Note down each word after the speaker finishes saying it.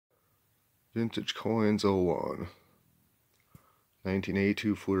Vintage Coins 01.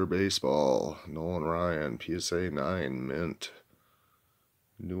 1982 Fleer Baseball. Nolan Ryan. PSA 9 mint.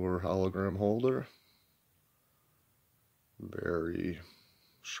 Newer hologram holder. Very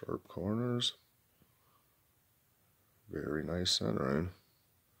sharp corners. Very nice centering.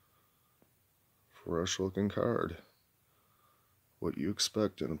 Fresh looking card. What you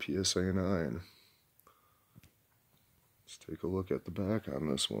expect in a PSA 9. Let's take a look at the back on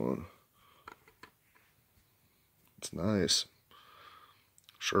this one. It's nice.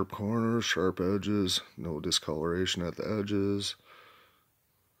 Sharp corners, sharp edges, no discoloration at the edges.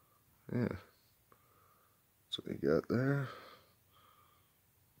 Yeah. That's what you got there.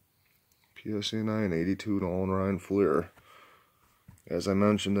 PSA 9 82 Nolan Ryan Fleer. As I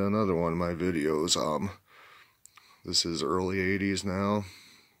mentioned in another one of my videos, this is early 80s now.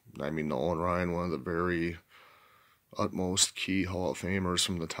 I mean, Nolan Ryan, one of the very utmost key Hall of Famers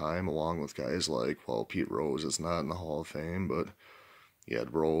from the time, along with guys like, well, Pete Rose is not in the Hall of Fame, but you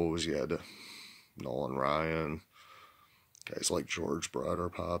had Rose, you had Nolan Ryan, guys like George Brett are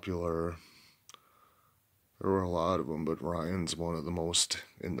popular. There were a lot of them, but Ryan's one of the most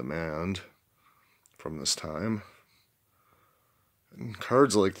in demand from this time. And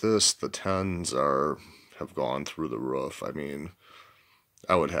cards like this, the 10s have gone through the roof. I mean,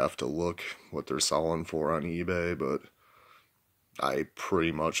 I would have to look what they're selling for on eBay, but I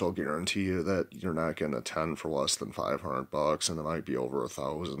pretty much will guarantee you that you're not getting a 10 for less than $500, and it might be over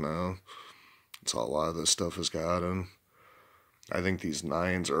 $1,000 now. That's all a lot of this stuff has gotten. I think these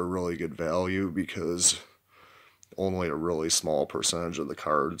 9s are a really good value because only a really small percentage of the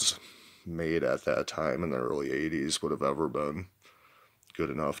cards made at that time in the early 80s would have ever been good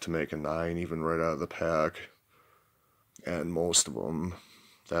enough to make a 9, even right out of the pack. And most of them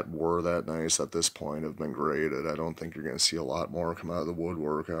that were that nice at this point have been graded. I don't think you're going to see a lot more come out of the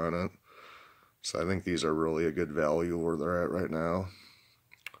woodwork on it. So I think these are really a good value where they're at right now.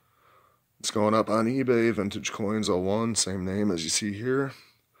 It's going up on eBay, Vintage Coins 01, same name as you see here.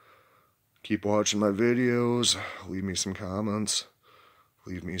 Keep watching my videos, leave me some comments,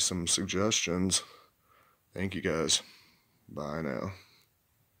 leave me some suggestions. Thank you guys. Bye now.